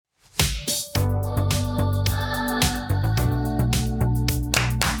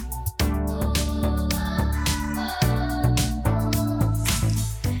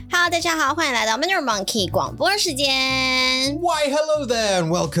家好，欢迎来到 Mandarin Monkey 广播时间。 Why, hello there,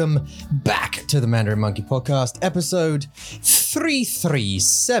 and welcome back to the Mandarin Monkey Podcast, episode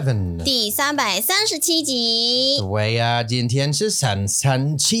 337. 第337集。对啊，今天是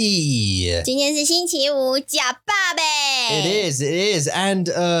337。今天是星期五，假爸呗。It is, and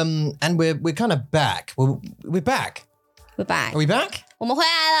we're kind of back. We're back. We're back. Are we back? 我们回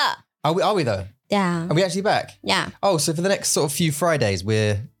来了。Are we though? 对啊。Are we actually back? Yeah. Oh, so for the next sort of few Fridays,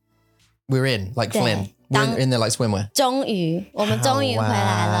 we're in like Flynn. We're in there like swimwear. 我们终于回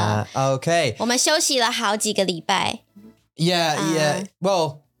来了。Okay. 我们休息了好几个礼拜。Yeah.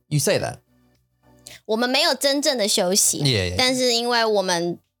 Well, you say that. 我们没有真正的休息。Yeah. 但是因为我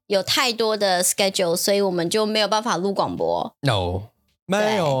们有太多的 schedule， 所以我们就没有办法录广播。No.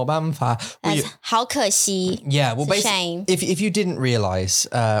 没有办法。好可惜。Yeah, well, shame. If you didn't realize,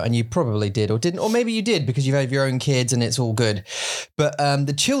 and you probably did or didn't, or maybe you did because you have your own kids and it's all good. But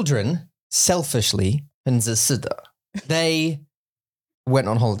the children, selfishly, they went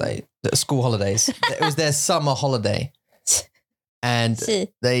on holiday, school holidays. It was their summer holiday. And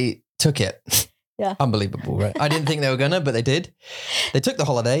they took it. Yeah. Unbelievable, right? I didn't think they were gonna, but they did. They took the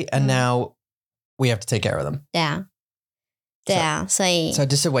holiday and now we have to take care of them. 对啊，所以 So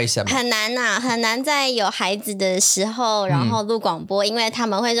just a waste of 很难呐，很难在有孩子的时候，然后录广播，因为他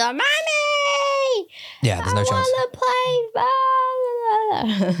们会说妈咪 Yeah, there's no chance.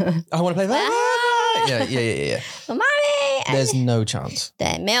 I want to play Yeah. 妈咪 There's no chance.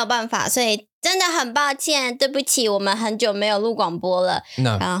 对，没有办法，所以真的很抱歉，对不起，我们很久没有录广播了。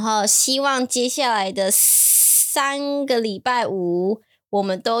No. 然后希望接下来的3个礼拜五，我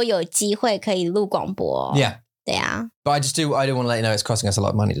们都有机会可以录广播。Yeah. 对啊。But I do want to let you know it's costing us a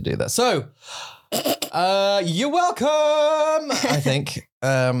lot of money to do that. So, you're welcome, I think.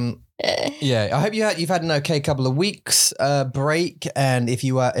 Yeah, I hope you've had an okay couple of weeks break, and if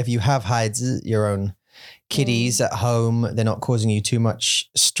you have had your own kiddies at home, they're not causing you too much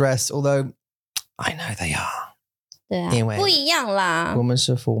stress, although I know they are. 对啊，因为不一样啦。我们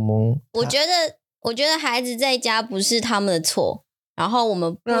是父母。我觉得孩子在家不是他们的错。然后我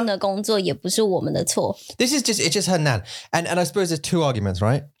们不能工作也不是我们的错。It's just 很难。And I suppose there's two arguments,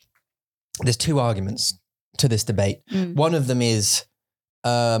 right? There's two arguments to this debate. One of them is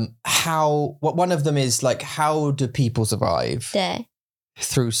how do people survive 对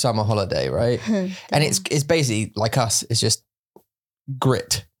through summer holiday, right? And it's basically like us, it's just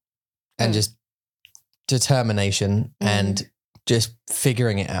grit and just determination and just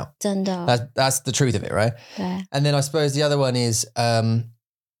figuring it out. 真的 That's the truth of it, right? 对 And then I suppose the other one is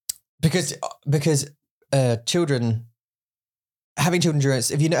because having children during,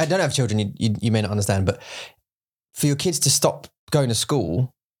 if you don't have children, you may not understand, but for your kids to stop going to school's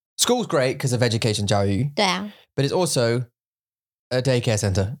great because of education 教育 对啊 but it's also a daycare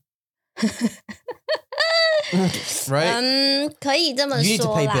center. Right? 可以这么说啦 You need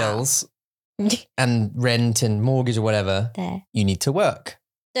to pay bills and rent and mortgage or whatever. 对 You need to work.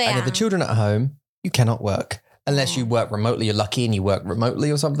 对 And 啊 if the children are at home, you cannot work. Unless you work remotely, you're lucky and you work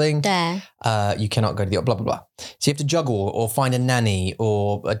remotely or something. 对 You cannot go to the blah, blah, blah. So you have to juggle or find a nanny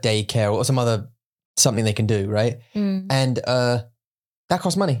or a daycare or something they can do, right? And that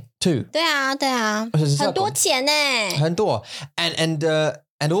costs money too. 对啊对啊很多钱呢 很多 and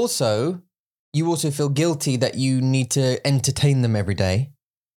also you also feel guilty that you need to entertain them every day.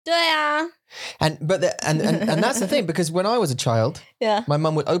 对啊 And that's the thing, because when I was a child, Yeah. my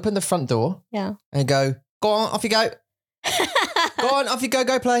mum would open the front door Yeah. and go on, off you go. Go on, off you go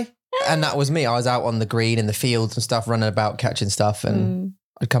play. And that was me. I was out on the green in the fields and stuff, running about, catching stuff, and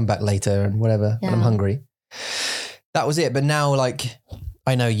I'd come back later and whatever when I'm hungry. That was it. But now, like,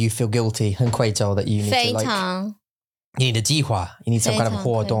 I know you feel guilty and 愧疚 that you need 非 to, like, 常 you need a 计划 you need some kind of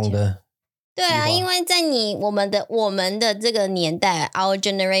活动的对啊，因为在我们的这个年代 our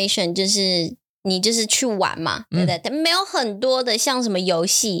generation 就是你就是去玩嘛，对不对？没有很多的像什么游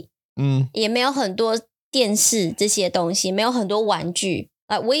戏，也没有很多电视这些东西，没有很多玩具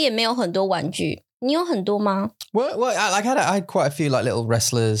我也没有很多玩具。你有很多吗？ Well, I had quite a few like little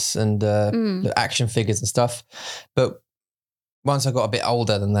wrestlers and little action figures and stuff. But once I got a bit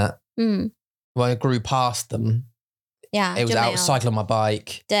older than that, when I grew past them, it was out cycling my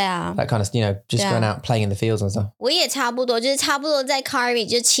bike. 对啊 That kind of, just going out playing in the fields and stuff. 我也差不多，就是差不多在 Carrie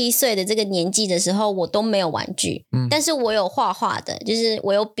就7岁的这个年纪的时候，我都没有玩具，但是我有画画的，就是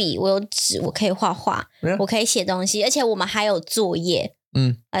我有笔，我有纸，我可以画画，我可以写东西，而且我们还有作业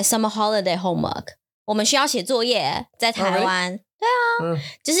，like summer holiday homework， 我们需要写作业，在台湾，对啊，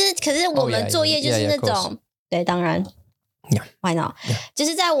就是可是我们作业就是那种，对，当然。Yeah. Why not? Yeah. 就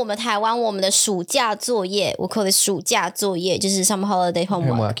是在我们台湾，我们的暑假作业，我 call it 暑假作业，就是 summer holiday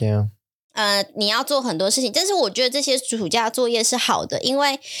homework. Yeah. 你要做很多事情，但是我觉得这些暑假作业是好的，因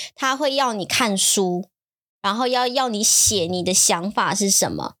为它会要你看书，然后要你写你的想法是什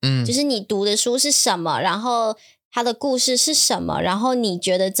么，就是你读的书是什么，然后它的故事是什么，然后你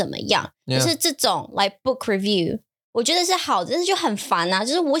觉得怎么样？ 就是这种 like book review， 我觉得是好的，但是就很烦啊，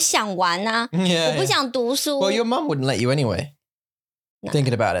就是我想玩啊，我不想读书。Well, your mum wouldn't let you anyway.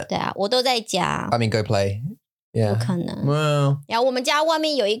 Thinking about it. 对啊，我都在家。I mean, go play. Yeah. 不可能。Well. 然后我们家外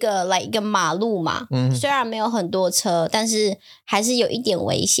面有一个马路嘛，虽然没有很多车，但是还是有一点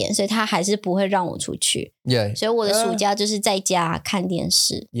危险，所以他还是不会让我出去。Yeah. 所以我的暑假就是在家看电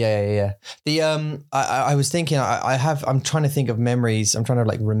视。Yeah. The I was thinking I'm trying to think of memories. I'm trying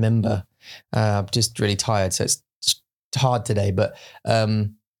to like remember. I'm just really tired, so it's hard today. But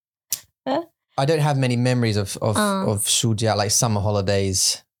I don't have many memories of 暑假 like summer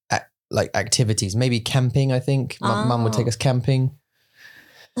holidays. Like activities, maybe camping. I think my mum would take us camping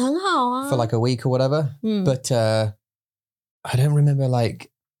很好啊 for like a week or whatever. But I don't remember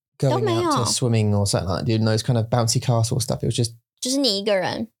like going out to swimming or something like that, doing those kind of bouncy castle stuff. It was just 就是你一个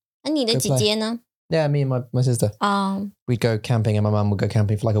人。那你的姐姐呢？ Yeah, me and my sister. We'd go camping, and my mum would go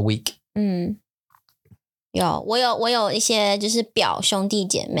camping for like a week. 我有一些就是表兄弟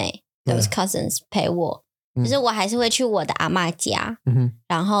姐妹 those cousins 陪我。就是我还是会去我的阿嬷家，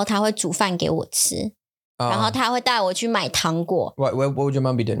然后他会煮饭给我吃，然后他会带我去買糖果。What would your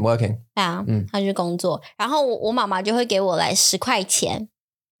mum be doing? Working? 对啊，他去工作，然后我妈妈就会给我来10块钱，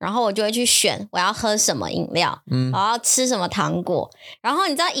然后我就会去选我要喝什么饮料，我要吃什么糖果。然后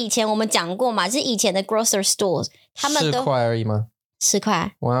你知道以前我们讲过嘛，就是以前的 grocery stores， 他们都10块而已吗？10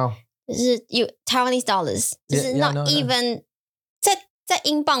块。Wow. 就是 Taiwanese dollars， 就是 not even 在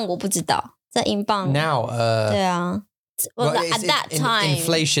英镑我不知道。在英镑 now 对啊 well, at that time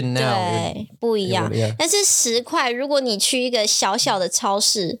inflation now 对不一样 但是10块如果你去一个小小的超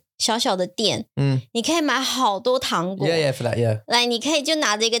市小小的店你可以买好多糖果 yeah for that yeah 来你可以就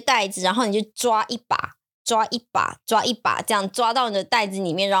拿着一个袋子然后你就抓一把这样抓到你的袋子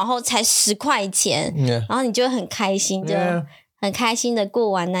里面然后才10块钱然后你就会很开心就很开心的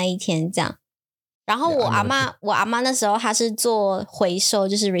过完那一天这样然后我阿嬷那时候她是做回收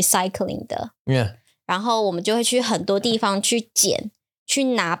就是 recycling 的 yeah 然后我们就会去很多地方去捡去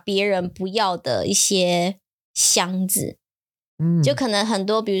拿别人不要的一些箱子就可能很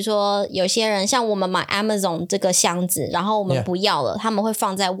多比如说有些人像我们买 Amazon 这个箱子然后我们不要了他们会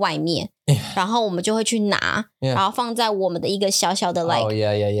放在外面然后我们就会去拿然后放在我们的一个小小的 like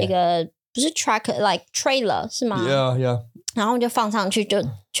一个不是 tracker like trailer 是吗 yeah 然后就放上去就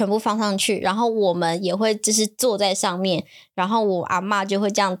全部放上去然后我们也会就是坐在上面然后我阿嬷就会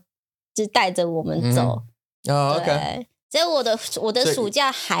这样就带着我们走okay 所以我的暑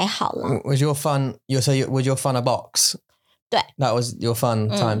假还好啦 Was your fun was your fun a box 对 That was your fun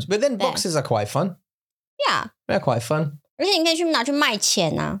times But then boxes are quite fun Yeah They're quite fun 而且你可以拿去卖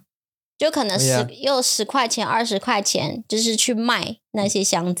钱啊就可能有10块钱20块钱就是去卖那些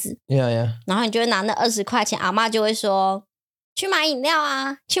箱子 Yeah 然后你就会拿那20块钱阿嬷就会说去买饮料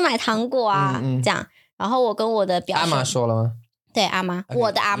啊去买糖果啊这样然后我跟我的表兄阿嬷说了吗对阿嬷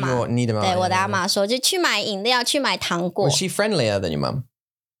我的阿嬷对我的阿嬷说就去买饮料去买糖果 Was she friendlier than your mum?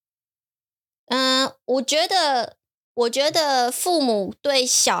 我觉得父母对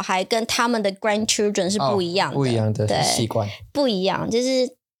小孩跟他们的 grandchildren 是不一样的不一样的习惯不一样就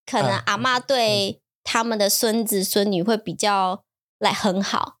是可能阿嬷对他们的孙子孙女会比较来很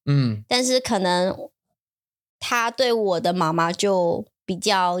好但是可能他对我的妈妈就比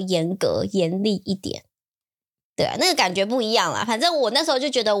较严格严厉一点对啊那个感觉不一样啦反正我那时候就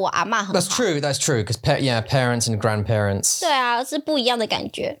觉得我阿嬷很好 That's true because parents and grandparents 对啊是不一样的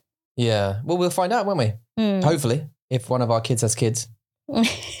感觉 Yeah well we'll find out won't we Hopefully if one of our kids has kids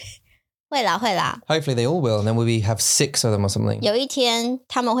会啦 Hopefully they all will and then we'll have 6 of them or something 有一天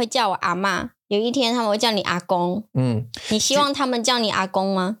他们会叫我阿嬷有一天他们会叫你阿公你希望他们叫你阿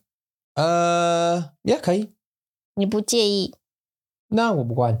公吗yeah 可以你不介意 No 我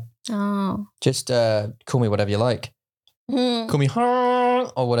不管Just call me whatever you like Call me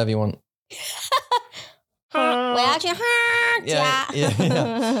or whatever you want 我要去家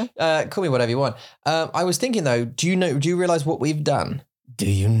Call me whatever you want I was thinking though do you realize what we've done Do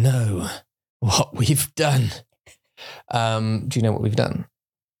you know what we've done Do you know what we've done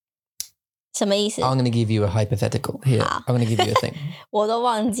什么意思 I'm going to give you a hypothetical here I'm going to give you a thing 我都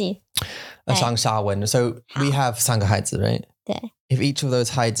忘记上下文 So we have 3个孩子 right 对 If each of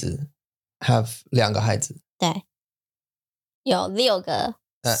those 孩子 have 2个孩子对有6个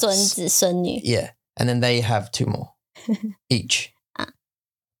孙子孙女 Yeah And then they have 2 more each.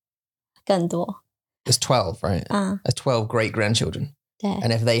 更多 There's 12, right? There's 12 great grandchildren. 对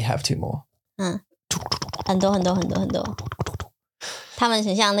And if they have 2 more. 很多很多很多很多。他们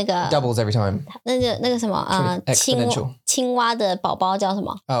很像那个 doubles every time. 那个什么青蛙的宝宝叫什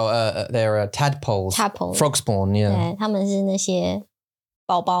么 they're tadpoles. Tadpoles. Frog spawn, yeah. 对，他们是那些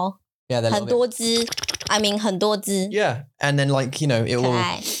宝宝 Yeah, they're 很多只 I mean 很多只 Yeah, and then like, you know, it 可 will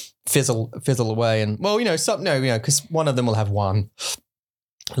爱 fizzle away and well, you know, because one of them will have one.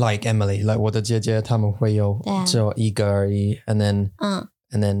 Like Emily, like 我的姐姐他们会有只有一个而已 and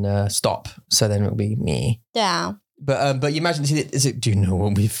then stop. So then it'll be me. 对啊 But you imagine, do you know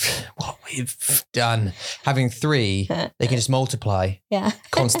what we've done? Having 3, they can just multiply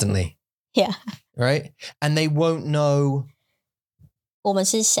constantly. Yeah. Right? And they won't know 我们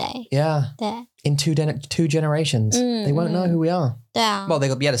是谁 Yeah. 对 In two generations. They won't know who we are. 对啊 Well,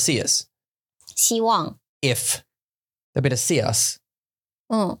 they'll be able to see us. 希望 If they'll be able to see us.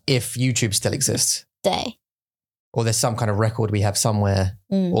 If YouTube still exists. 对 Or there's some kind of record we have somewhere.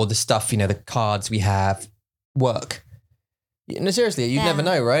 Or the stuff, you know, the cards we have work. No, seriously, you never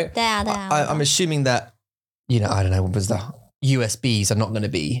know, right? 对啊 I'm assuming that, you know, I don't know, what was the USBs are not going to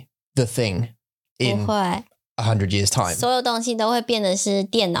be the thing 不 in 会 100 years' time. 所有东西都会变得是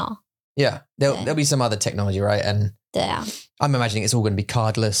电脑 Yeah, there'll be some other technology, right? And 对啊 I'm imagining it's all going to be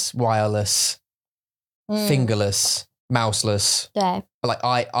cardless, wireless, fingerless, mouseless, 对 like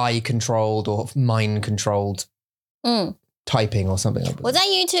eye controlled or mind controlled typing or something like that. 我在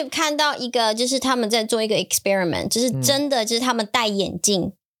YouTube 看到一个就是他们在做一个 experiment 就是真的就是他们戴眼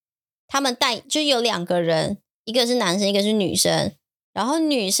镜他们戴就有2个人一个是男生一个是女生然后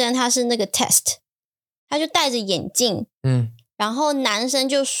女生她是那个 test 她就戴着眼镜然后男生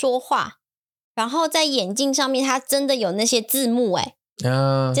就说话然后在眼镜上面他真的有那些字幕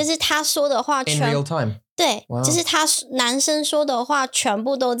就是他说的话 in real time. 对 Wow. 就是他男生说的话全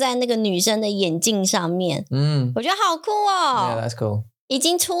部都在那个女生的眼镜上面我觉得好酷哦 Yeah, that's cool. 已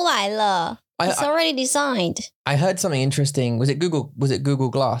经出来了 It's already designed. I heard something interesting. Was it Google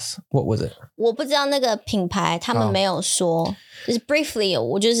Glass? What was it? 我不知道那个品牌他们没有说就是 briefly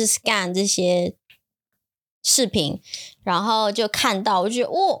我就是 scan 这些视频然后就看到我就觉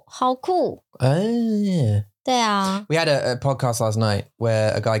得好酷 Yeah. 对啊 We had a podcast last night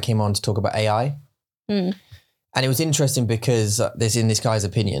where a guy came on to talk about AI. And it was interesting because in this guy's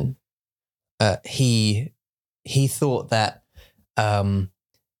opinion, he thought that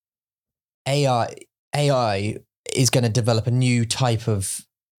AI is going to develop a new type of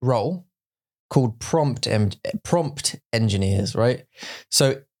role called prompt engineers, right?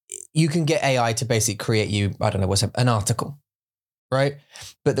 So you can get AI to basically create you, I don't know, an article, right?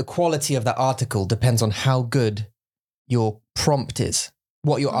 But the quality of that article depends on how good your prompt is,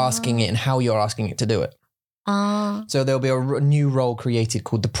 what you're asking it and how you're asking it to do it. So there'll be a new role created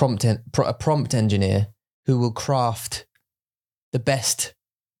called a prompt engineer who will craft the best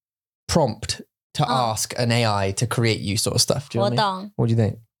prompt to ask an AI to create you sort of stuff. Do you know what I mean? What do you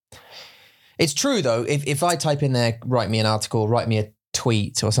think? It's true though. If I type in there, write me an article, write me a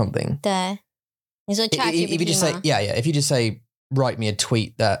tweet or something. 对你说 ChatGPT if you just say, if you just say, write me a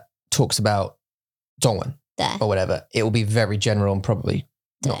tweet that talks about 中文 or whatever, it will be very general and probably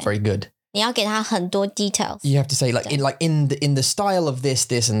not very good. 你要给他很多 details. You have to say in the style of this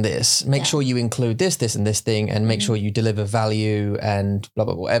and this, make sure you include this and this thing and make sure you deliver value and blah,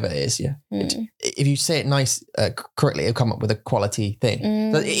 blah, whatever it is. Yeah. If you say it nice, correctly, it'll come up with a quality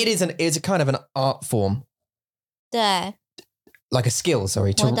thing. But it's a kind of an art form. 对 Like a skill,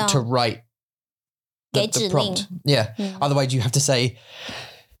 sorry, to write the prompt. Yeah. Otherwise you have to say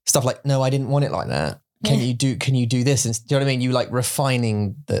stuff like, no, I didn't want it like that. Can you do this? And, do you know what I mean? You like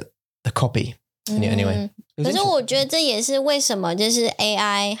refining the copy. Anyway. 可是我觉得这也是为什么就是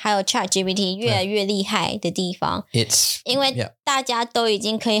AI 还有 ChatGPT 越来越厉害的地方。因为大家都已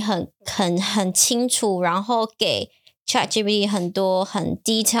经可以很清楚，然后给 ChatGPT 很多很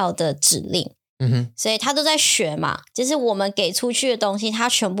detail 的指令。所以他都在学嘛，就是我们给出去的东西，他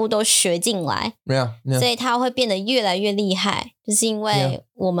全部都学进来。所以他会变得越来越厉害，就是因为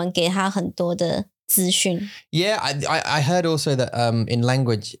我们给他很多的资讯。Yeah, I heard also that in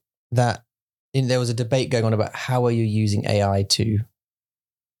language that there was a debate going on about how are you using AI to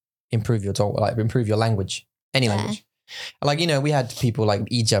improve your language, any language. Like, you know, we had people like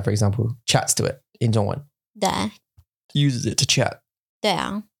Ija, for example, chats to it in 中文。对 Uses it to chat. 对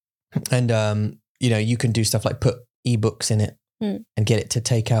啊 And, you know, you can do stuff like put ebooks in it and get it to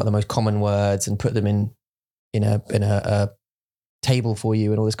take out the most common words and put them in a table for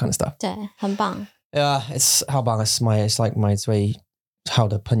you and all this kind of stuff. 对，很棒。Yeah, it's like my 最好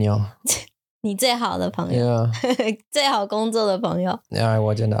的朋友你最好的朋友，最好工作的朋友。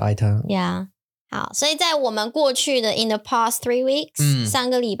我真的爱他。Yeah， 好，所以在我们过去的 in the past 3 weeks，上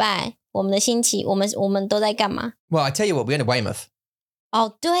个礼拜，我们的星期，我们都在干嘛 ？Well, I tell you what, we went to Weymouth.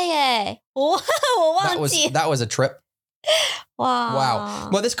 哦，对耶，我忘记 That was a trip.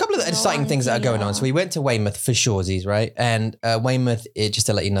 Wow. Well, there's a couple of exciting things that are going on. So we went to Weymouth for shorties, right? And Weymouth, just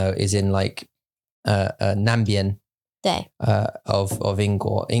to let you know, is in like Nambian. 对 of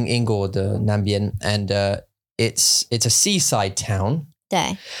Ingor the Nambian, and it's a seaside town.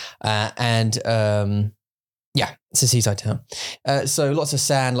 对 and yeah, it's a seaside town. So lots of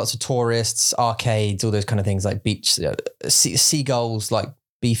sand, lots of tourists, arcades, all those kind of things like beach, seagulls, like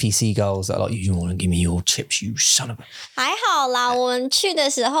beefy seagulls that are like, you want to give me your chips, you son of a... 还好啦，我们去的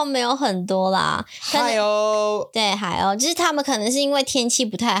时候没有很多啦。还有，对，还有，就是他们可能是因为天气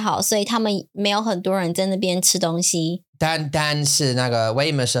不太好，所以他们没有很多人在那边吃东西。但是那个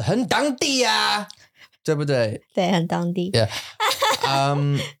Weymouth是很当地啊，对不对？对，很当地。Yeah.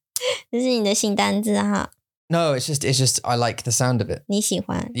 这是你的新单字哈。No, it's just I like the sound of it. 你喜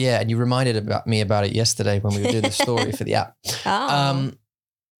欢 Yeah, and you reminded me about it yesterday when we were doing the story for the app. Oh.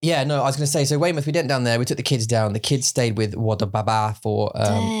 Yeah, no, I was going to say, so Weymouth, we went down there, we took the kids down. The kids stayed with Wada Baba for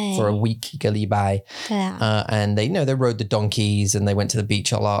a week, Galibai. And they, they rode the donkeys and they went to the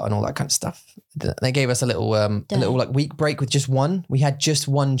beach a lot and all that kind of stuff. They gave us a little like week break with just one. We had just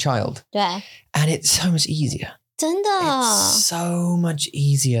one child. 对 And it's so much easier. 真的 It's so much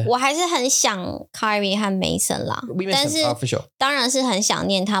easier. 我还是很想 Kyrie 和 Mason 啦， We miss 但 them, 是 for sure. 当然是很想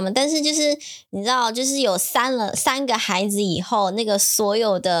念他们，但是就是你知道，就是有三个孩子以后，那个所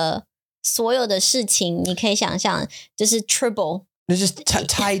有的事情，你可以想象，就是 triple。 There's just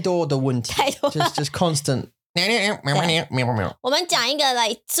太多的问题，太多 just constant. 我们讲一个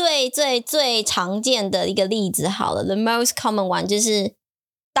来最常见的一个例子好了 ，the most common one 就是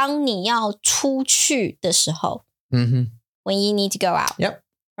当你要出去的时候。When you need to go out. Yep.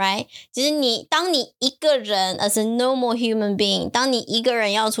 Right? 就是当你一个人 as a normal human being, 当你一个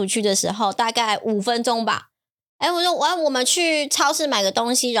人要出去的时候，大概5分钟吧。我说我们去超市买个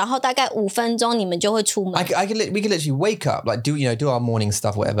东西，然后大概5分钟你们就会出门。we could literally wake up, like do our morning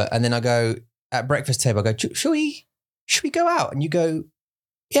stuff, whatever, and then I go at breakfast table. I go, should we go out? And you go,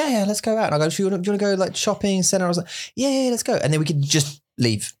 yeah, let's go out. And I go, do you want to go like shopping center? I was like, yeah, let's go. And then we could just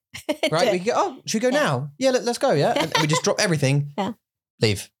leave. Right? We could go, oh, should we go now? Yeah, let's go, yeah? And we just drop everything,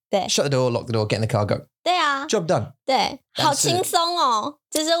 leave. 对 Shut the door, lock the door, get in the car, go. 对啊 Job done. 对，好轻松哦，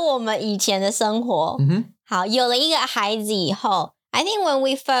这是我们以前的生活。好，有了一个孩子以后 I think when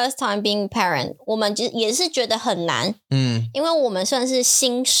we first time being parent, 我们也是觉得很难，因为我们算是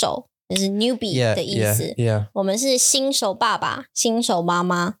新手，就是 newbie 的意思。我们是新手爸爸、新手妈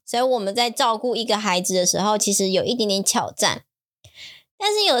妈，所以我们在照顾一个孩子的时候，其实有一点点挑战。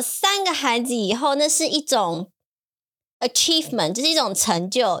但是有3个孩子以后，那是一种 achievement， 就是一种成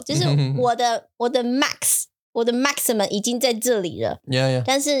就，就是我的 max， 我的 maximum 已经在这里了。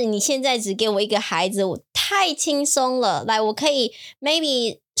但是你现在只给我一个孩子，我太轻松了。来，我可以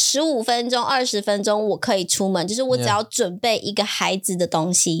maybe 15分钟、20分钟，我可以出门，就是我只要准备一个孩子的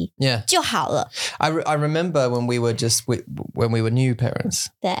东西就好了。I remember when we were new parents.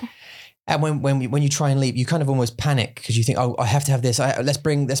 对。And when you try and leave, you kind of almost panic because you think, oh, I have to have this. Let's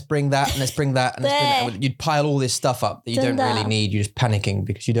bring that and let's bring that and let's bring that. You'd pile all this stuff up that you don't really need. You're just panicking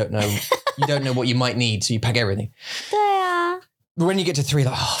because you don't know what you might need, so you pack everything. 对啊。But when you get to 3,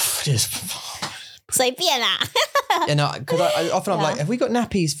 like, just 随便啦。Yeah, no, because I'm like, have we got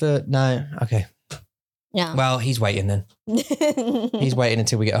nappies for? No, okay. Yeah. Well, he's waiting then. He's waiting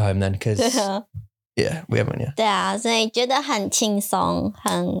until we get home then, because yeah, we haven't yet. 对啊，所以觉得很轻松，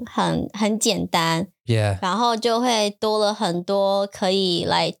很简单。Yeah. 然后就会多了很多可以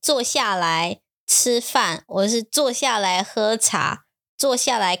来坐下来吃饭，或者是坐下来喝茶，坐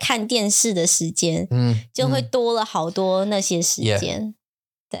下来看电视的时间，就会多了好多那些时间。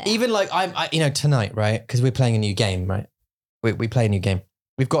对。Even like I tonight, right? Because we're playing a new game, right? We play a new game.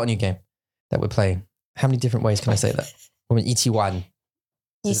 We've got a new game that we're playing. How many different ways can I say that? 我们一起玩。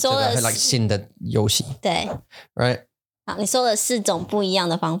你说了 like 新的游戏，对 ，right？ 好，你说了4种不一样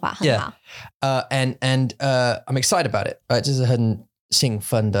的方法，很好。And I'm excited about it. 这是很兴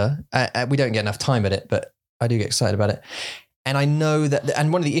奋的。We don't get enough time at it, but I do get excited about it. And I know that. And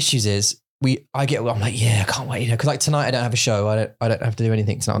one of the issues is I'm like, yeah, I can't wait, because like tonight I don't have a show. I don't have to do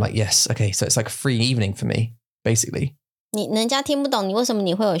anything tonight. I'm like, yes, okay. So it's like a free evening for me, basically. 人家听不懂你为什么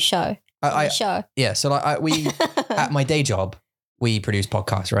你会有 show? Show. Yeah. So like we at my day job. We produce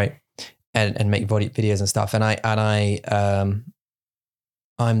podcasts, right? And make videos and stuff. And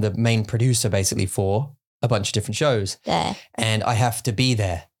I'm the main producer basically for a bunch of different shows. Yeah. And I have to be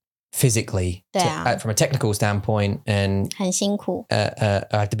there physically from a technical standpoint, and 很辛苦。I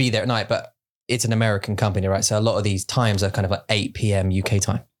have to be there at night, but it's an American company, right? So a lot of these times are kind of like 8 p.m. UK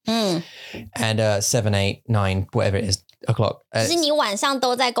time. And 7, 8, 9, whatever it is, o'clock. 就是你晚上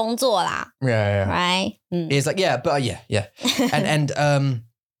都在工作啦。Yeah. Right? It's like, yeah. And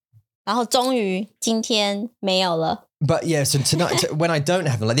然后终于今天没有了。But yeah, so tonight, when I don't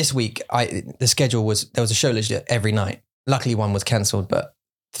have them, like this week, the schedule was, there was a show literally every night. Luckily one was cancelled, but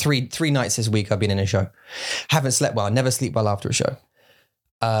three nights this week I've been in a show. Haven't slept well. I never sleep well after a show.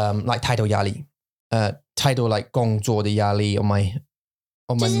 Like 太多压力，太多 like 工作的压力 on my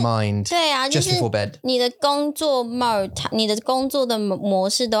mind. 对啊， just before bed. 你的工作 mode， 你的工作的模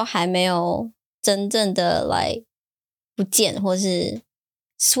式都还没有真正的 like 不见，或是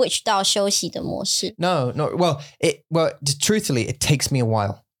switch 到休息的模式。No. Well, truthfully, it takes me a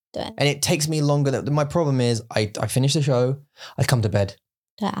while. 对。And it takes me longer. My problem is I finish the show, I come to bed.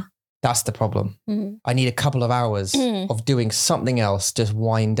 对啊。That's the problem. I need a couple of hours of doing something else, just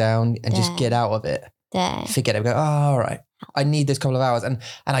wind down and just get out of it. 对。 Forget it. Go, all right. I need those couple of hours. And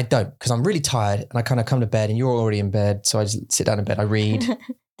I don't, because I'm really tired and I kind of come to bed and you're already in bed. So I just sit down in bed. I read.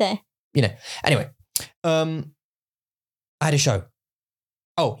 对。You know. Anyway, I had a show.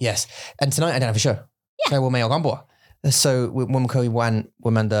 Oh, yes. And tonight I don't have a show. Yeah. 我没有广播. So 我们可以玩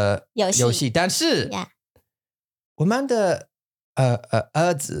我们的游戏。但是 我们的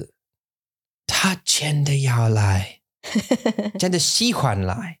儿子他真的要来，真的喜欢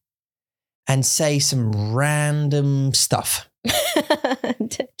来 and say some random stuff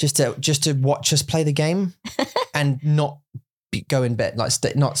just to watch us play the game and not go in bed, like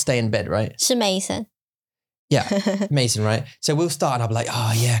not stay in bed, right? 是 Mason. Yeah, Mason, right? So we'll start and I'll be like,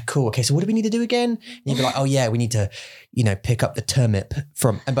 oh yeah, cool. Okay, so what do we need to do again? And you'll be like, oh yeah, we need to, pick up the turnip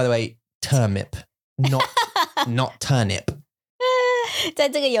from, and by the way, turnip, not turnip. 在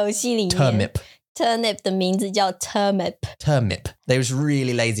这个游戏里面 Turnip 的名字叫 Turnip. They was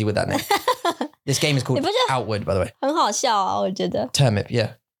really lazy with that name. This game is called Outward, by the way. 很好笑啊，我觉得 Turnip,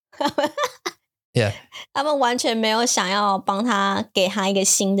 yeah. Yeah. 他们完全没有想要帮他给他一个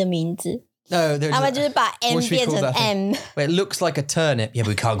新的名字。No, 他们就是把 M 变成 M. Well, it looks like a turnip. Yeah, but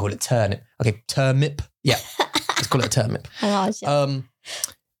we can't call it turnip. Okay, turnip. Yeah, let's call it a turnip. 很好笑。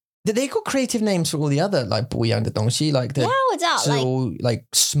They got creative names for all the other like 不一样的东西 like the 我知道 like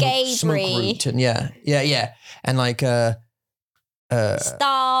smoke root and yeah and like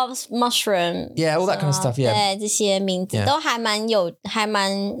Stars, mushroom, yeah, all that kind of stuff. Yeah, 对，这些名字都还蛮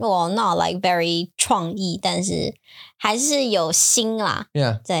well not like very 创意，但是还是有心啦。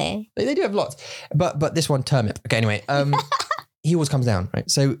Yeah, 对 they do have lots, but this one turnip. Okay, anyway, he always comes down, right?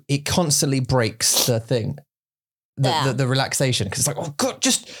 So it constantly breaks the thing. The relaxation, because it's like, oh God,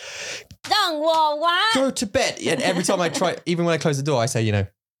 just 让我玩 go to bed. And every time I try, even when I close the door, I say,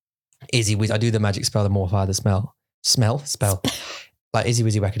 Izzy Wizzy, I do the magic spell, the morphier, the spell. Like Izzy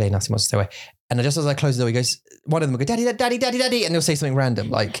Wizzy Wackaday, Nasty Monster, stay away. And just as I close the door, he goes, one of them will go, Daddy, Daddy, Daddy, Daddy, and they'll say something random,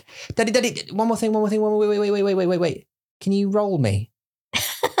 like, Daddy, Daddy, one more thing, wait. Can you roll me?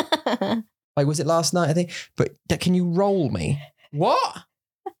 Like, was it last night, I think? But can you roll me? What?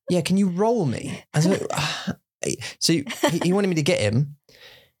 Yeah, can you roll me? So he wanted me to get him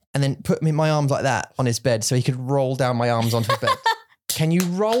and then put my arms like that on his bed so he could roll down my arms onto his bed. Can you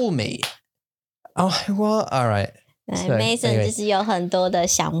roll me? Oh, what? All right. So, Mason 就是有很多的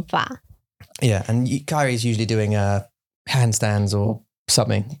想法。Yeah, and Kyrie's usually doing handstands or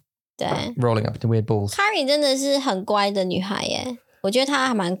something. 对 rolling up into weird balls. Kyrie 真的是很乖的女孩耶，我觉得她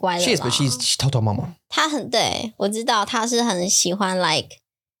还蛮乖的啦。She is, but she's 偷偷摸摸。她对，我知道她是很喜欢 like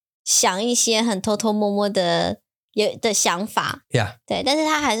想一些很偷偷摸摸的想法。Yeah. 对，但是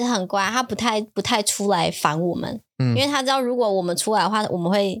她还是很乖，她不太出来烦我们，因为她知道如果我们出来的话，我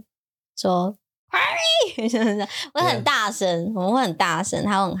们会说 Kyrie 会很大声，我们会很大声，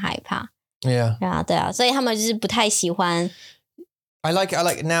她会很害怕。Yeah. 对啊，所以他们就是不太喜欢。I like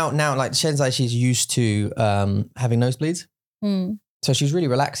now like Shenzai, she's used to having nosebleeds. So she was really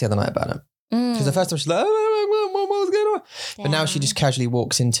relaxed the other night about it. Because the first time she's like, what's going on? But now she just casually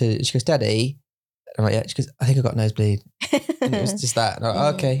walks into, she goes, Daddy. I'm like, yeah. She goes, I think I got a nosebleed. And it was just that. And I'm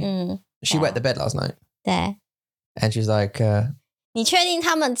like, okay. She wet the bed last night. 对。And she's like, 你确定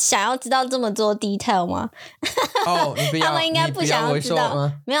他们想要知道这么多 detail 吗？他们应该不想要知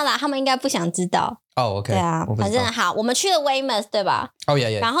道。没有啦，他们应该不想知道。OK。对啊，反正好，我们去了 Weymouth 对吧？Oh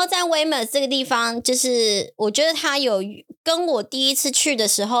yeah. 然后在 Weymouth 这个地方，就是我觉得它有跟我第一次去的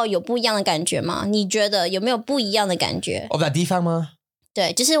时候有不一样的感觉吗？你觉得有没有不一样的感觉？ 那地方吗？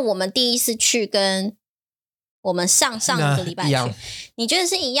对，就是我们第一次去跟我们上个礼拜去，你觉得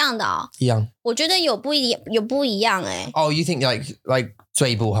是一样的哦？一样，我觉得有不一样哎。Oh, you think like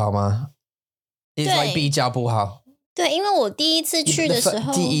最不好吗？ It's like 比较不好。对，因为我第一次去的时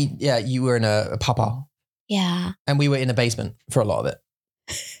候，yeah, you were in a 泡泡 ，yeah, and we were in a basement for a lot of it.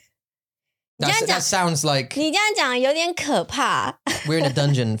 That sounds like 你这样讲有点可怕。we're in a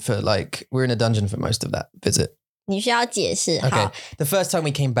dungeon for most of that visit. 你需要解释。 Okay, the first time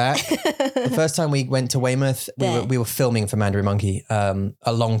we came back, the first time we went to Weymouth, we were filming for Mandarin Monkey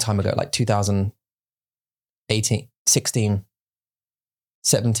a long time ago, like 2018, 16,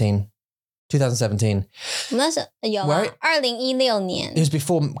 17, 2017. 我们那时候有2016年。It was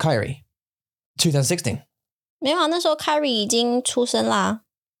before Kyrie, 2016. 没有，那时候 Kyrie 已经出生啦，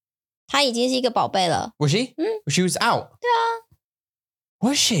他已经是一个宝贝了。Was she? She was out. 对啊。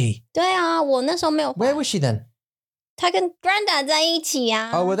Was she? 对啊，我那时候没有。Where was she then? 他跟 Granda 在一起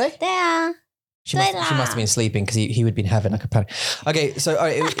啊。Oh, were they? 对啊。She must have been sleeping because he would have been having like a panic. Okay, so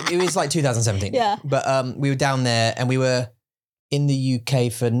it was like 2017. Yeah. But we were down there and we were in the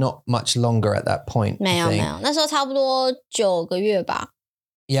UK for not much longer at that point. 没有，那时候差不多9个月吧。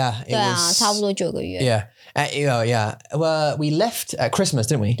Yeah, it was, 差不多9个月。Yeah, yeah. Well, we left at Christmas,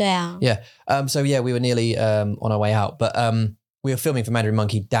 didn't we? 对啊。Yeah. So yeah, we were nearly on our way out, but we were filming for Mandarin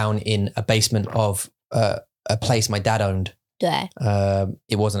Monkey down in a basement of a place my dad owned. 对。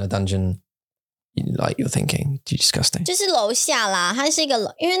It wasn't a dungeon like you're thinking. Too disgusting. 就是楼下啦，它是一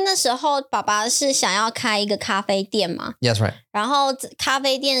个，因为那时候爸爸是想要开一个咖啡店嘛。Yes, right. 然后咖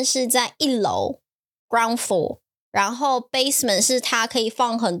啡店是在1楼 ground floor。然后 basement 是它可以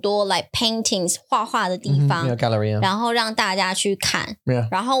放很多 like paintings 画画的地方， gallery, yeah. 然后让大家去看。Yeah.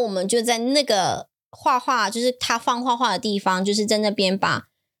 然后我们就在那个画画，就是他放画画的地方，就是在那边把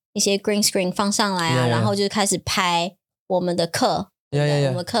一些 green screen 放上来啊， Yeah. 然后就开始拍我们的课， Yeah.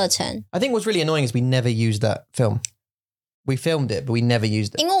 我们的课程。I think what's really annoying is we never used that film. We filmed it, but we never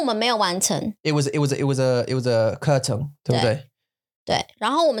used it. 因为我们没有完成。It was a curtain, 对不对？对，然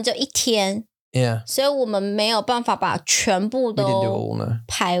后我们就1天。Yeah. 所以我们没有办法把全部都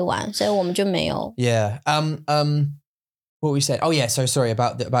拍完，所以我们就没有。Yeah. What we said? Oh yeah. So sorry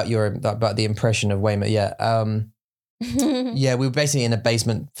about the impression of Weymouth. Yeah. Yeah. We were basically in a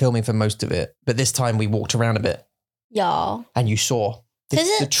basement filming for most of it, but this time we walked around a bit. 有。And you saw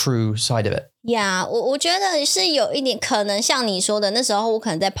the true side of it. Yeah. 我觉得是有一点可能像你说的，那时候我可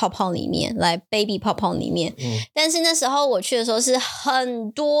能在泡泡里面，来 baby 泡泡里面。但是那时候我去的时候是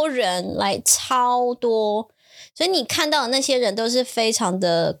很多人，来超多，所以你看到的那些人都是非常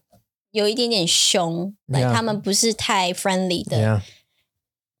的有一点点凶，他们不是太 friendly 的。Yeah.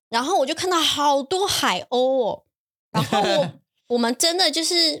 然后我就看到好多海鸥哦，然后我们真的就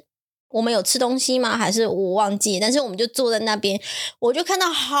是。我们有吃东西吗？还是我忘记？但是我们就坐在那边，我就看到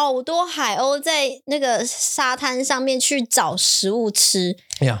好多海鸥在那个沙滩上面去找食物吃。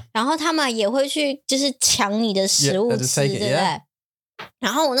Yeah. 然后他们也会去就是抢你的食物吃， 对不对？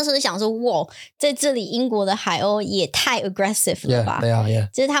 然后我那时候就想说，哇，在这里英国的海鸥也太 aggressive 了吧？ Yeah, they are,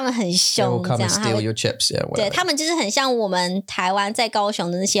 yeah. 就是他们很凶，这样。 They will come and steal your chips, yeah. 对，他们就是很像我们台湾在高雄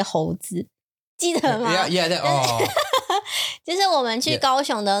的那些猴子，记得吗？ Yeah. Oh. 就是我们去高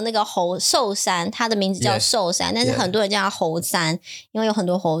雄的那个寿山，它的名字叫寿山，但是很多人叫它猴山，因为有很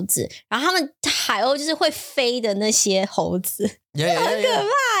多猴子。然后他们海鸥就是会飞的那些猴子，很可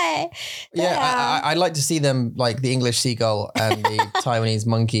怕欸。Yeah, I like to see them like the English seagull and the Taiwanese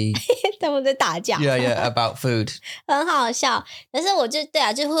monkey. 他们在打架。Yeah, about food. 很好笑。但是我就对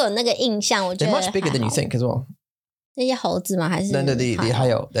啊，就会有那个印象。我觉得 they're much bigger than you think as well. 那些猴子吗？还是 No,还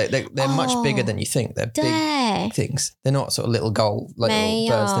有 they're much bigger than you think. They're big things. They're not sort of little birds.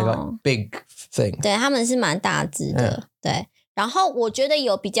 They're like big things. 对，他们是蛮大只的。对，然后我觉得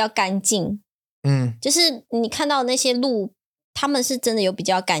有比较干净。就是你看到那些鹿，他们是真的有比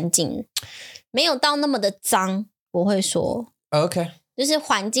较干净，没有到那么的脏。我会说 ，OK。就是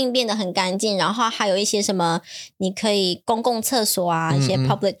环境变得很干净，然后还有一些什么，你可以公共厕所啊，一些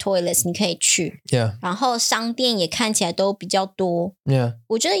public toilets 你可以去。Yeah. 然后商店也看起来都比较多。Yeah.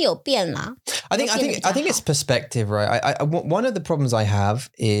 我觉得有变啦。I think it's perspective, right? One of the problems I have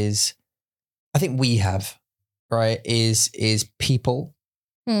is, I think we have, right? Is people.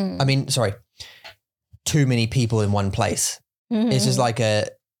 I mean, sorry, too many people in one place. It's just like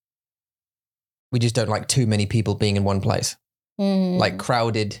we just don't like too many people being in one place. Like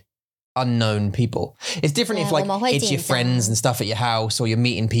crowded, unknown people. It's different if like it's your friends and stuff at your house, or you're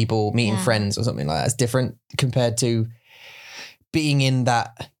meeting friends or something like that. It's different compared to being in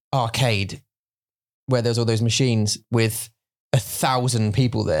that arcade where there's all those machines with 1,000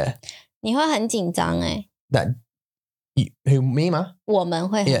 people there. 你会很紧张欸。Who, me 吗？我们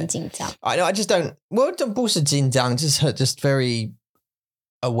会很紧张。I know, I just don't. Well, 不是紧张, just very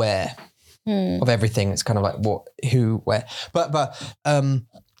aware of everything. It's kind of like what, who, where. But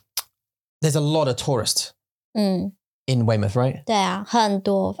there's a lot of tourists in Weymouth, right? 对啊，很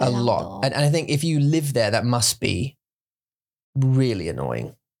多，非常多。A lot. And I think if you live there, that must be really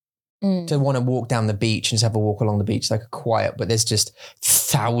annoying. To want to walk down the beach and just have a walk along the beach, like a quiet, but there's just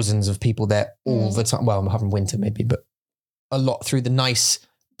thousands of people there all the time. Well, I'm having winter maybe, but a lot through the nice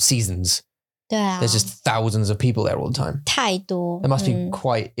seasons. 对啊 There's just thousands of people there all the time. 太多 It must be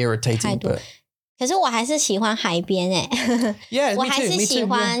quite irritating. But 可是我还是喜欢海边yeah, 我还是喜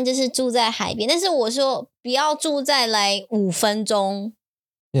欢就是住在海边，但是我说不要住在来5分钟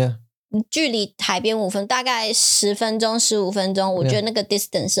Yeah. 距离海边5分大概10分钟15分钟我觉得那个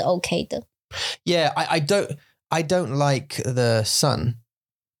distance 是 OK 的 Yeah, I don't like the sun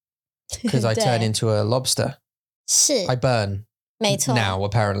because I turn into a lobster. 是 I burn 没错 now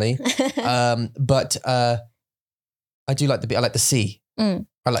apparently. But I do like I like the sea.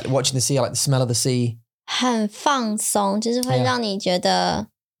 I like watching the sea. I like the smell of the sea. 很放松就是会让你觉得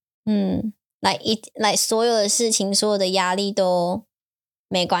like 所有的事情所有的压力都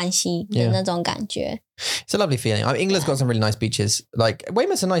没关系的那种感觉 It's a lovely feeling. I mean, England's got some really nice beaches. Like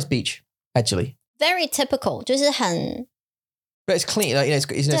Weymouth's a nice beach, actually. Very typical 就是很 But it's clean. Like, it's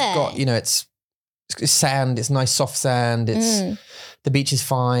got, it's sand. It's nice soft sand. It's the beach is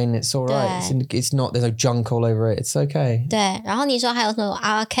fine. It's all right. It's not. There's no junk all over it. It's okay. 对，然后你说还有什么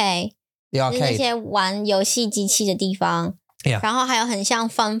arcade？ The 就是那 arcade. 些玩游戏机器的地方。Yeah. 然后还有很像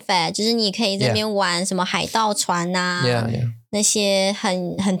fun fair， 就是你可以在那边玩什么海盗船啊 Yeah. 那些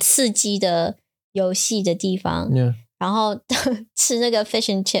很刺激的游戏的地方。Yeah. 然后吃那个 fish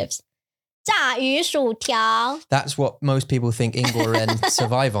and chips， 炸鱼薯条。 That's what most people think Inglewood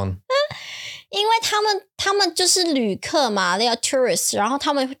survive on. 因为他们就是旅客嘛 they are tourists， 然后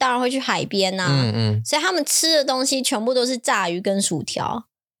他们当然会去海边啊所以他们吃的东西全部都是炸鱼跟薯条，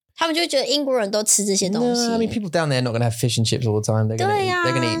他们就觉得英国人都吃这些东西 No, I mean, people down there are not going to have fish and chips all the time. They're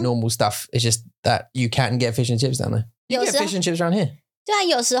going to eat normal stuff. It's just that you can't get fish and chips down there. You can get fish and chips around here. 对啊，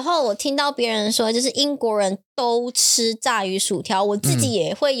有时候我听到别人说就是英国人都吃炸鱼薯条，我自己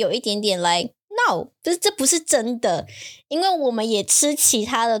也会有一点点like no， 就是这不是真的，因为我们也吃其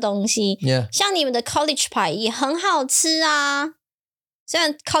他的东西 Yeah. 像你们的 cottage pie 也很好吃啊，虽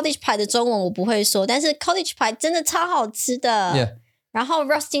然 cottage pie 的中文我不会说，但是 cottage pie 真的超好吃的 Yeah. 然后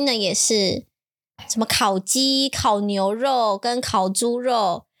roasting 的也是什么烤鸡烤牛肉跟烤猪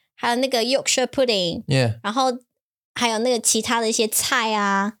肉，还有那个 Yorkshire pudding Yeah. 然后还有那个其他的一些菜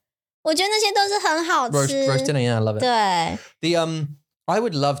啊，我觉得那些都是很好吃 Roast dinner, yeah, I love it. 对 I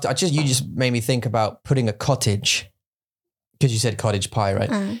would love to. You just made me think about putting a cottage, because you said cottage pie,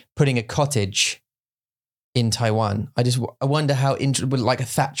 right? Putting a cottage in Taiwan. I wonder how with like a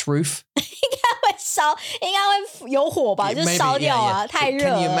thatch roof. 应该会有火吧，就烧掉啊，太热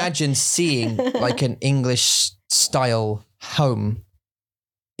了。 Can you imagine seeing like an English style home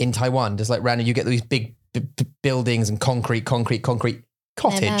in Taiwan? Just like random, you get these big buildings and concrete cottage.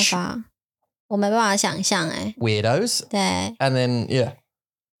 没办法，我没办法想象Weirdos. 对 And then yeah.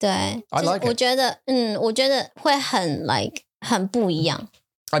 对 I like it. 我觉得会很 like 很不一样。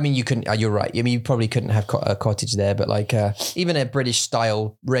 I mean, you couldn't. You're right. I mean, you probably couldn't have a cottage there, but like even a British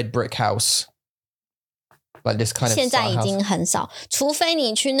style red brick house, like this kind of. 现在已经很少，除非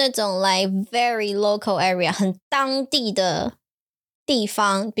你去那种 like very local area 很当地的地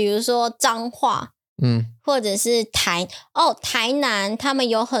方，比如说彰化，或者是台南，他们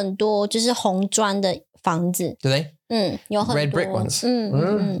有很多就是红砖的房子。Do they? 有很多 red brick ones.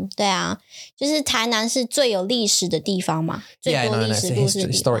 对啊，就是台南是最有历史的地方嘛，最多历史故事的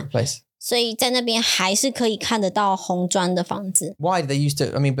地方 historic place. 所以在那边还是可以看得到红砖的房子。 Why they used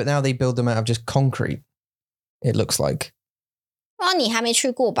to? I mean, but now they build them out of just concrete. It looks like. 你还没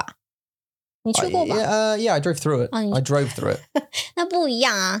去过吧？你去过吧？ Yeah, I drove through it. I drove through it. 那不一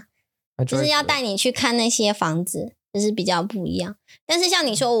样啊，就是要带你去看那些房子，就是比较不一样。但是像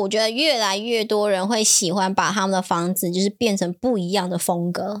你说，我觉得越来越多人会喜欢把他们的房子就是变成不一样的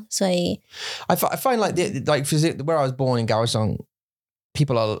风格，所以 I find like where I was born in Kaohsiung,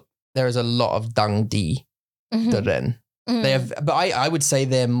 there is a lot of Dangdi的人。They have, but I would say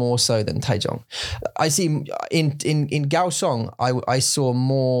they're more so than Taichung. I see in Kaohsiung, I saw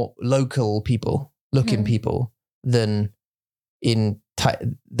more local people, looking people than in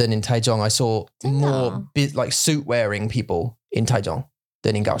Taichung. I saw more like suit wearing people in Taichung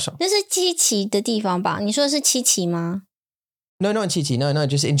than in Kaohsiung. 这是七旗的地方吧？你说的是七旗吗？ No, not in Chichi. No,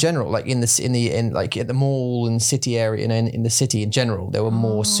 just in general, like in like at the mall and city area, and in the city in general, there were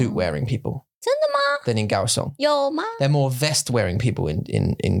more suit wearing people. 真的吗？ than in Kaohsiung. 有吗？ They're more vest-wearing people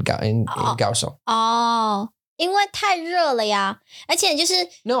in Kaohsiung. 哦，因为太热了呀，而且就是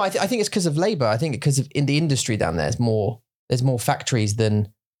No, I think it's because of labor. I think because of in the industry down there, there's more factories than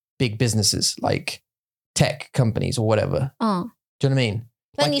big businesses like tech companies or whatever. Do you know what I mean?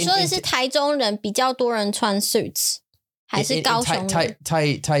 那你说的是台中人比较多人穿 suits， 还是高雄人？台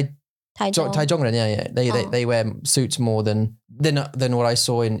中人 yeah. They wear suits more than what I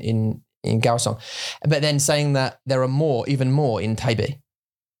saw in Kaohsiung. But then saying that there are even more in Taipei.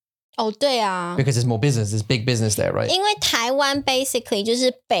 哦，对啊 Because there's more business, there's big business there, right? 因为台湾 basically 就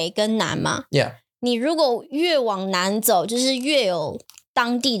是北跟南嘛。Yeah. 你如果越往南走，就是越有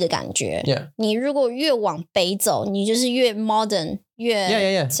当地的感觉。Yeah. 你如果越往北走，你就是越 modern， 越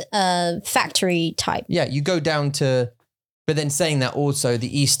factory type. Yeah, you go down to, but then saying that also the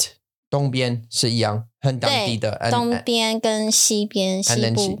east 东边是一样，很当地的。东边跟西边，西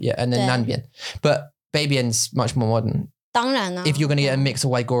部。and then 南边。But 北边is much more modern. 当然啊 If you're going to get a mix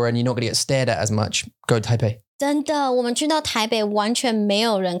of Waigora and you're not going to get stared at as much, go Taipei. 真的，我们去到台北完全没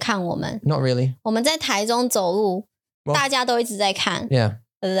有人看我们。Not really. 我们在台中走路，大家都一直在看。Yeah.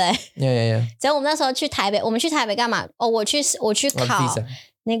 对不对 Yeah. 只要我们那时候去台北，我们去台北干嘛？哦，我去考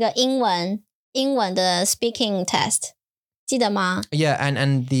那个英文的 speaking test， 记得吗 ？Yeah,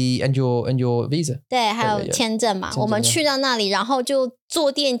 and your visa. 对，还有签证嘛。我们去到那里，然后就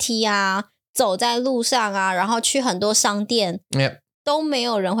坐电梯啊，走在路上啊，然后去很多商店， Yep. 都没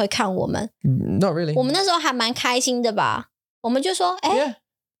有人会看我们。Not really. 我们那时候还蛮开心的吧？我们就说，Yeah.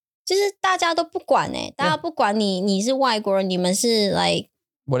 就是大家都不管大家不管你是外国人，你们是 like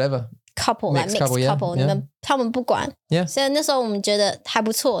whatever couple like mixed couple， 他们不管。Yeah. 所以那时候我们觉得还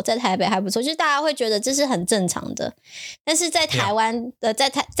不错，在台北还不错，就是大家会觉得这是很正常的。但是在台湾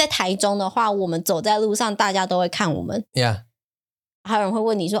在台中的话，我们走在路上，大家都会看我们。Yeah. 还有人会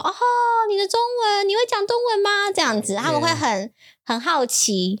问你说：“哦，你的中文，你会讲中文吗？”这样子，他们会很好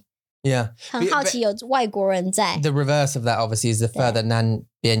奇。Yeah. 很好奇有外国人在。The reverse of that obviously is the further Nan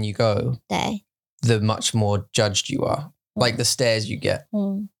Bian you go, 对 the much more judged you are. Like the stares you get.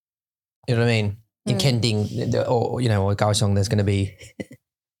 You know what I mean? In Kending or or Kaohsiung, there's going to be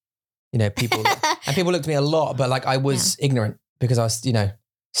people and people look at me a lot, but like I was ignorant because I was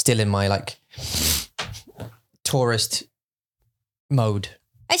still in my like tourist mode.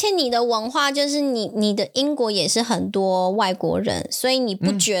 而且你的文化就是你的英国也是很多外国人，所以你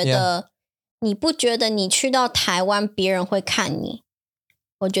不觉得你去到台湾别人会看你？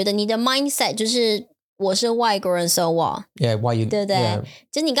我觉得你的 mindset 就是我是外国人 so what？ Yeah, why you？ 对不对？ Yeah.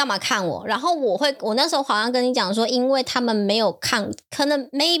 就是你干嘛看我？然后我那时候好像跟你讲说，因为他们没有看，可能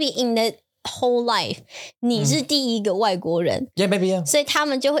maybe in the whole life 你是第一个外国人。Yeah, maybe yeah. 所以他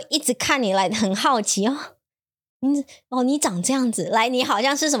们就会一直看你来，很好奇你长这样子，来你好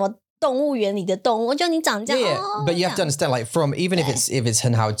像是什么动物园里的动物，就你长这样。Yeah, but you have to understand, like from even if it's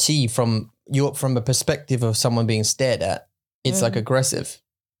很好奇 from a perspective of someone being stared at, it's like aggressive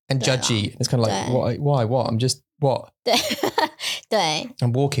and judgy. It's kind of like why what? I'm just what? 对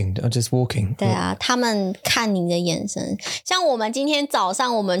I'm just walking. 对啊，他们看你的眼神，像我们今天早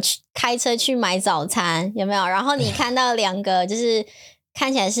上我们开车去买早餐，有没有？然后你看到两个就是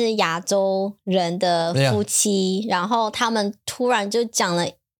看起来是亚洲人的夫妻，然后他们突然就讲了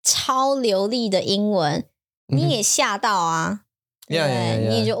超流利的英文，你也吓到啊。Yeah.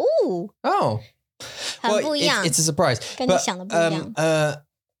 你也就很不一样。 It's a surprise. 跟你想的不一样。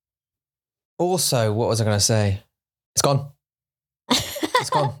Also, what was I going to say? It's gone. It's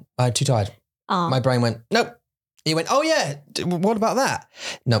gone. I'm too tired. My brain went, nope. He went, oh yeah, what about that?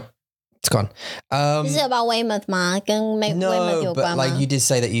 Nope. It's gone. Is it about Weymouth 吗？跟 Weymouth 有关吗？ but like you did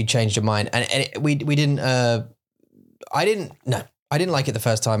say that you changed your mind, and we didn't. I didn't like it the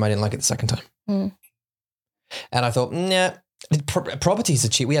first time. I didn't like it the second time. And I thought, nah. Properties are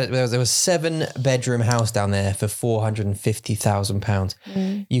cheap. There was 7-bedroom house down there for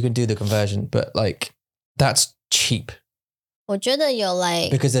 £450,000. You can do the conversion, but like that's cheap. 我觉得有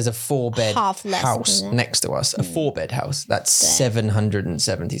like because there's a 4-bed half-less house next to us, a 4-bed house that's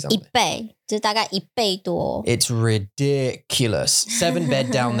 770 something. 一倍，就大概1倍多。 It's ridiculous.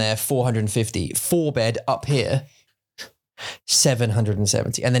 7-bed down there, 450. 4-bed up here,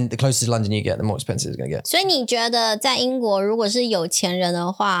 770. And then the closer to London you get, the more expensive it's going to get. 所以你觉得在英国，如果是有钱人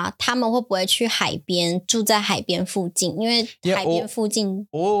的话，他们会不会去海边，住在海边附近？因为海边附近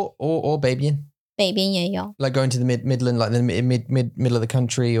or Bian. 北边也有。 Like going to the Midland, like the middle of the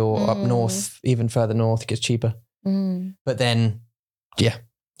country or up north, even further north, it gets cheaper. But then, yeah.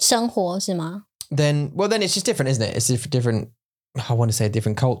 生活是吗？ Then it's just different, isn't it? It's different, I want to say a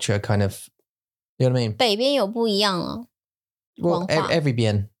different culture kind of, you know what I mean? 北边有不一样啊。 Well, every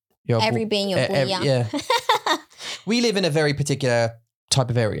Bian. every 边有不一样。Yeah. We live in a very particular type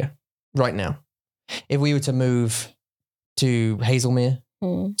of area right now. If we were to move to Hazelmere,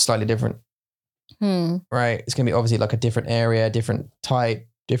 slightly different. Right? It's going to be obviously like a different area, different type,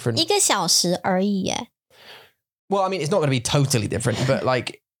 different. 1个小时而已耶。Well, I mean, it's not going to be totally different, but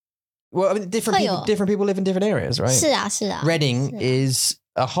like, well, I mean, different people live in different areas, right? 是啊，是啊。 Reading is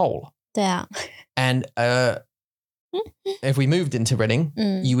a whole. 对啊。 And if we moved into Reading,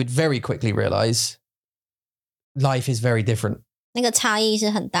 you would very quickly realize life is very different. 那个差异是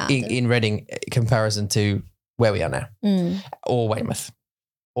很大的。In Reading comparison to where we are now. Or Weymouth.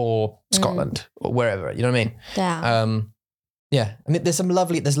 Or Scotland. Or wherever. You know what I mean? 对啊。Yeah. I mean, there's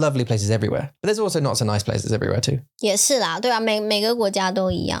lovely places everywhere. But there's also not so nice places everywhere too. 也是啦，对啊，每个国家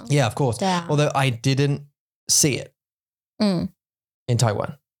都一样。 Yeah, of course. 对啊。 Although I didn't see it in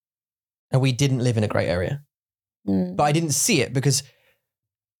Taiwan. And we didn't live in a great area. But I didn't see it because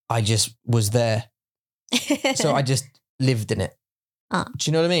I just was there. So I just lived in it. Do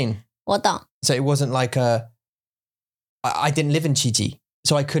you know what I mean? 我懂。 So it wasn't like I didn't live in Chichi.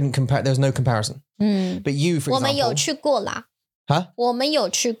 So I couldn't compare. There was no comparison. But you, for example. 我们有去过啦。 Huh? 我们有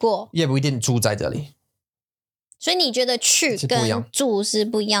去过。 Yeah, but we didn't 住在这里。 所以你觉得去跟住是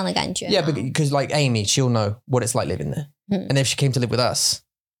不一样的感觉吗？ Yeah, because like Amy, she'll know what it's like living there. And if she came to live with us,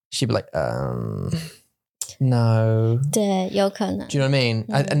 she'd be like, no. 对，有可能。 Do you know what I mean?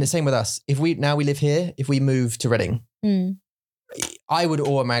 And the same with us. If we live here, if we move to Reading, I would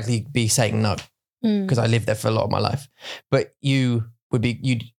automatically be saying no because I lived there for a lot of my life. But you would be,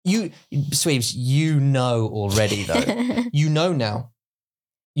 you Sweeps, you know already though. You know now.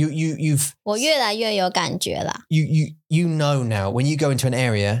 You've 我越来越有感觉啦。 You know now when you go into an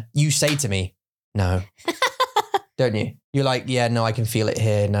area, you say to me, no, don't you? You're like, yeah, no, I can feel it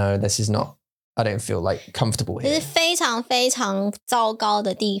here. No, this is not. I don't feel like comfortable 这 here. 是非常非常糟糕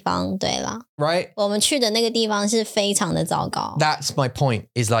的地方，对啦。 Right? 我们去的那个地方是非常的糟糕。 That's my point.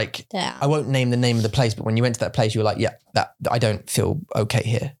 Is like, 对啊。 I won't name the name of the place, but when you went to that place, you were like, yeah, that I don't feel okay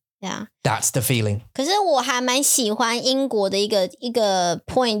here. 对啊。 That's the feeling. 可是我还蛮喜欢英国的一个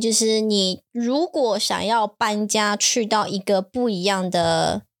point， 就是你如果想要搬家去到一个不一样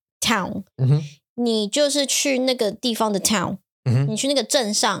的 town， 你就是去那个地方的 town， 你去那个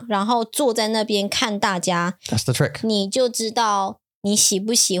镇上，然后坐在那边看大家。 That's the trick. 你就知道你喜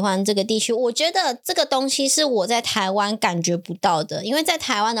不喜欢这个地区。我觉得这个东西是我在台湾感觉不到的，因为在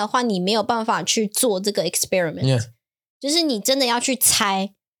台湾的话，你没有办法去做这个 experiment， Yeah. 就是你真的要去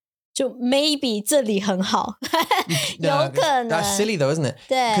猜。就 maybe 这里很好，有可能。 That's silly though, isn't it?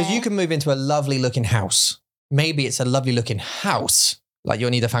 对。 Because you can move into a lovely looking house. Maybe it's a lovely looking house. Like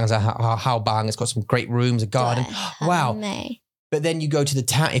you'll need to find out how bang. It's got some great rooms, a garden. 对， Wow. 很美。 But then you go to the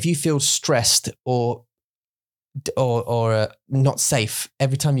town. If you feel stressed or not safe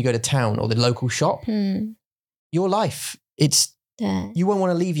every time you go to town or the local shop, your life, it's 对， you won't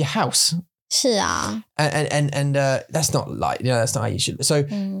want to leave your house. 是啊。 And that's not like, that's not how you should. So,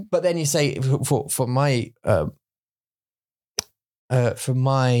 but then you say for my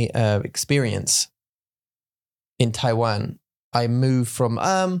experience in Taiwan, I moved from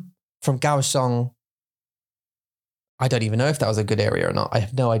Kaohsiung. I don't even know if that was a good area or not. I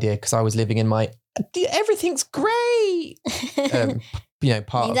have no idea because I was living in my everything's great.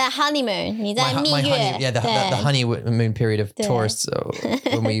 Part 你在 honeymoon， 你在蜜月， the honeymoon period of tourists.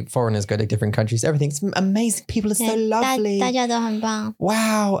 When we foreigners go to different countries, everything's amazing. People are so lovely. 大家都很棒。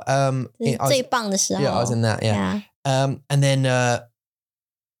 Wow. 最棒的时候。 Yeah, I was in that. Yeah. And then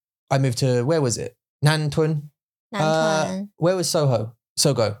I moved to, where was it? Nantun. 南屯。 Where was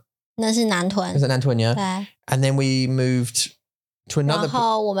Sogo? 那是南屯。 Was it Nantun? Yeah. 对。 And then we moved to another. 然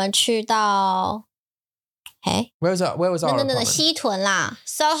后我们去到。 Where was our apartment? 西屯啦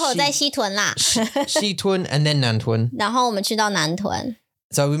 ，SOHO 在西屯啦。西屯 and then Nantun. 然后我们去到南屯。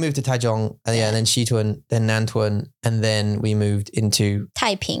 So we moved to Taichung, and then Xitun, then Nantun, and then we moved into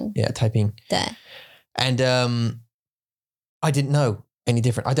太平。 Yeah, Taiping. 对。 And I didn't know any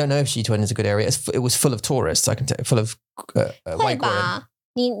different. I don't know if Xitun is a good area. It was full of tourists. I can tell, full of 会吧？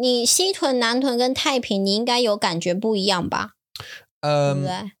你西屯、南屯跟太平，你应该有感觉不一样吧？对不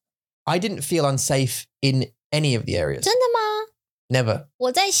对？ I didn't feel unsafe in any of the areas. 真的吗？ Never.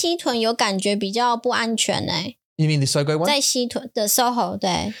 我在西屯有感觉比较不安全欸。 You mean the Sogo one? 在西屯的 SOHO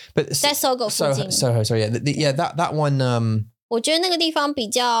对， But 在 SOGO 附近。 Soho, sorry, yeah, that one. 我觉得那个地方比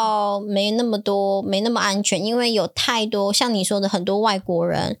较没那么安全，因为有太多像你说的很多外国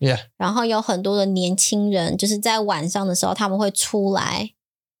人， Yeah. 然后有很多的年轻人，就是在晚上的时候他们会出来。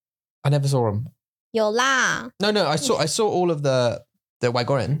 I never saw them. 有啦。 No, I saw all of the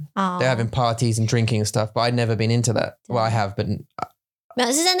Waigoran. They're having parties and drinking and stuff, but I'd never been into that. Well, I have, but 没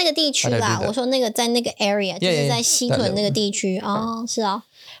有是在那个地区啦。我说那个在那个 area， 就是在西屯那个地区。哦，是啊，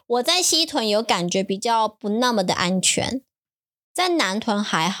我在西屯有感觉比较不那么的安全。在南屯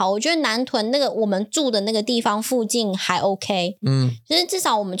还好，我觉得南屯那个我们住的那个地方附近还 OK， 就是至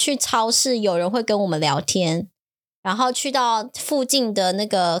少我们去超市有人会跟我们聊天，然后去到附近的那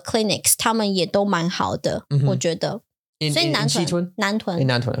个 clinics， 他们也都蛮好的，我觉得。所以南屯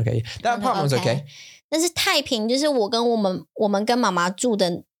okay. That apartment was okay. 但是太平就是我们跟妈妈住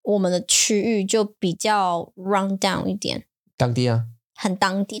的我们的区域就比较 run down 一点，当地啊，很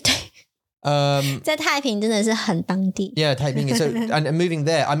当地，对。在太平真的是很当地。Yeah, Taiping. So and moving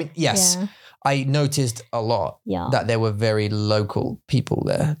there, I mean, yes, I noticed a lot that there were very local people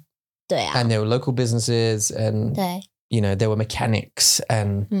there. 对啊 And there were local businesses and 对 you know, there were mechanics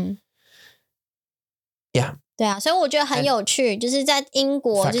and yeah. 对啊，所以我觉得很有趣，就是在英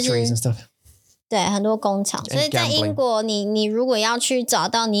国就是 factories and stuff. 对，很多工厂。所以在英国你如果要去找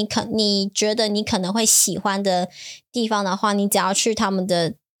到你觉得你可能会喜欢的地方的话，你只要去他们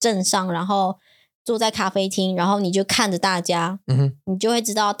的镇上，然后坐在咖啡厅，然后你就看着大家，你就会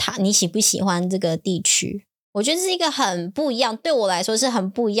知道你喜不喜欢这个地区。我觉得是一个很不一样，对我来说是很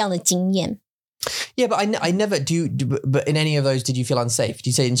不一样的经验。Yeah, but I never do. But in any of those, did you feel unsafe? Did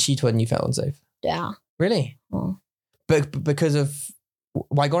you say in Sichuan you felt unsafe? 对啊。Really? But because of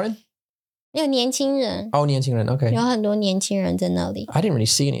外国人？有年轻人。哦，年轻人 ，OK。有很多年轻人在那里。I didn't really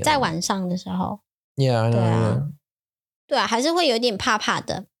see any. 在晚上的时候。Yeah, I know. 对啊，对啊，还是会有点怕怕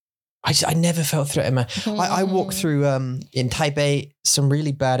的。I never felt threatened, man. I walked through in Taipei some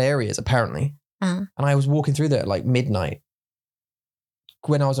really bad areas apparently, and I was walking through there at like midnight.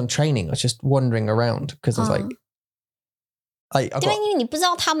 When I was on training, I was just wandering around because I was like, 因为你不知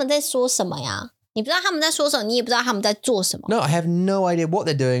道他们在说什么呀，你不知道他们在说什么，你也不知道他们在做什么。No, I have no idea what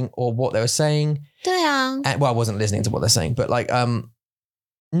they're doing or what they were saying. 对啊。And, well, I wasn't listening to what they're saying, but like,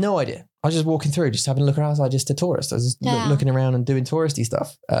 no idea. I was just walking through, just having a look around. I was like just a tourist. I was just looking around and doing touristy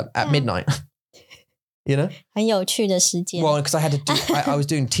stuff at midnight. You know? 很有趣的时间。Well, because I had to do, I was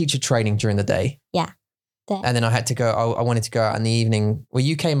doing teacher training during the day. Yeah. And then I had to go, I wanted to go out in the evening. Well,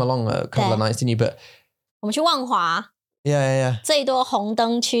 you came along a couple of nights, didn't you? But 我们去万华。Yeah. 最多红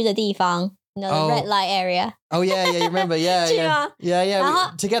灯区的地方。You know, the red light area. Oh, yeah, you remember? Yeah. 然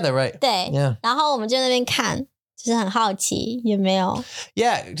后 together, right? 对。Yeah. 然后我们就在那边看。就是很好奇有没有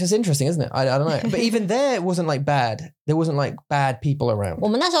Yeah, just interesting, isn't it? I don't know. But even there, it wasn't like bad. There wasn't like bad people around. 我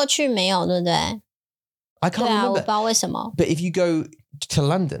们那时候去没有，对不对？ I can't remember. 我不知道为什么。But if you go to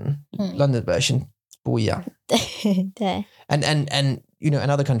London, London version, 不一样。对。And you know,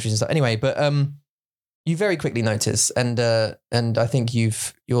 and other countries and stuff. Anyway, but you very quickly notice, and I think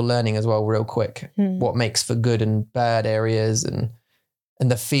you're learning as well real quick what makes for good and bad areas and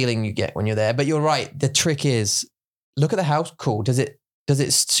the feeling you get when you're there. But you're right. The trick is look at the house. Cool. Does it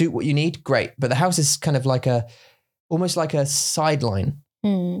suit what you need? Great. But the house is kind of like almost like a sideline.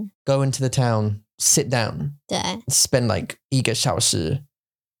 Go into the town, sit down, spend like 1个小时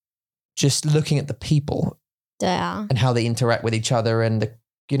just looking at the people. 对啊. And how they interact with each other and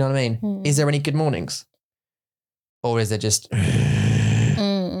you know what I mean? Is there any good mornings? Or is there just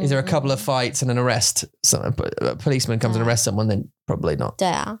is there a couple of fights and an arrest? So a policeman comes and arrests someone, then probably not. 对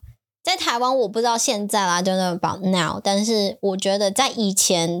啊，在台湾我不知道现在啦 I don't know about now， 但是我觉得在以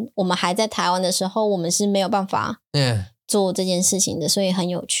前我们还在台湾的时候，我们是没有办法做这件事情的，所以很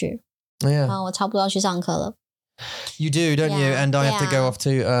有趣。Yeah. 我差不多要去上课了。You do, don't you? And I have to go off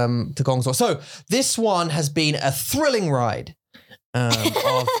to Gongsuo. So this one has been a thrilling ride.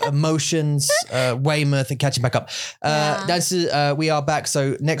 Of emotions, Weymouth and catching back up. We are back.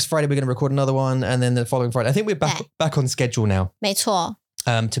 So next Friday we're going to record another one, and then the following Friday. I think we're back on schedule now. 没错.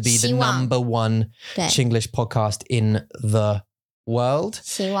 To be the number one Chinglish podcast in the world.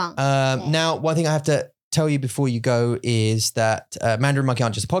 希望. Now, one thing I have to tell you before you go is that Mandarin Monkey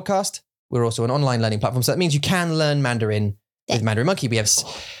aren't just a podcast. We're also an online learning platform. So that means you can learn Mandarin with Mandarin Monkey. We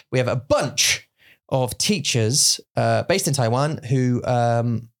have a bunch of teachers based in Taiwan who are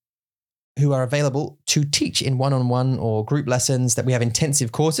available to teach in one-on-one or group lessons. That we have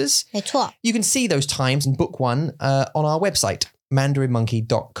intensive courses. 没错. You can see those times and book one on our website,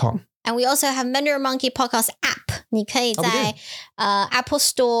 mandarinmonkey.com. And we also have Mandarin Monkey Podcast app. 你可以在Apple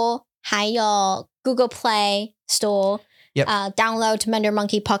Store 还有 Google Play Store download Mandarin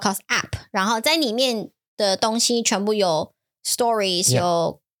Monkey Podcast app. 然后在里面的东西全部有 stories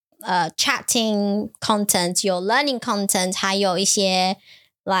有chatting content 有 learning content 还有一些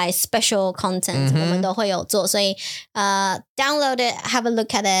like special content 我们都会有做所以download it have a look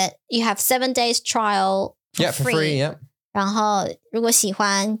at it you have 7 days trial for free 然后如果喜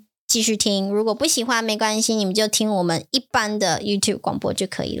欢继续听，如果不喜欢没关系，你们就听我们一般的 YouTube 广播就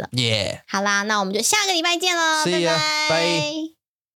可以了。Yeah. 好啦，那我们就下个礼拜见了，拜拜。